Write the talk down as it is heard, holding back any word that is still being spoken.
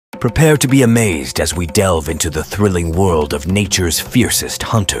Prepare to be amazed as we delve into the thrilling world of nature's fiercest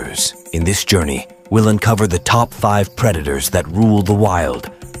hunters. In this journey, we'll uncover the top 5 predators that rule the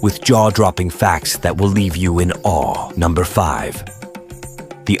wild, with jaw-dropping facts that will leave you in awe. Number 5.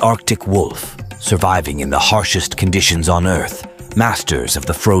 The Arctic wolf, surviving in the harshest conditions on Earth, masters of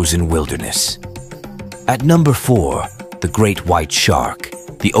the frozen wilderness. At number 4, the great white shark,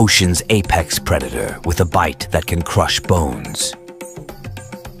 the ocean's apex predator with a bite that can crush bones.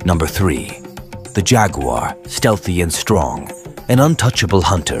 Number 3, the jaguar, stealthy and strong, an untouchable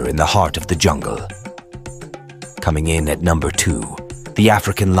hunter in the heart of the jungle. Coming in at number 2, the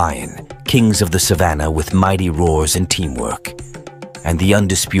African lion, kings of the savannah with mighty roars and teamwork. And the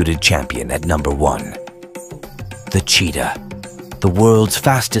undisputed champion at number 1, the cheetah, the world's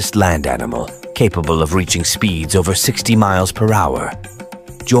fastest land animal, capable of reaching speeds over 60 miles per hour.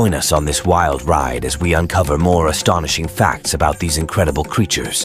 Join us on this wild ride as we uncover more astonishing facts about these incredible creatures.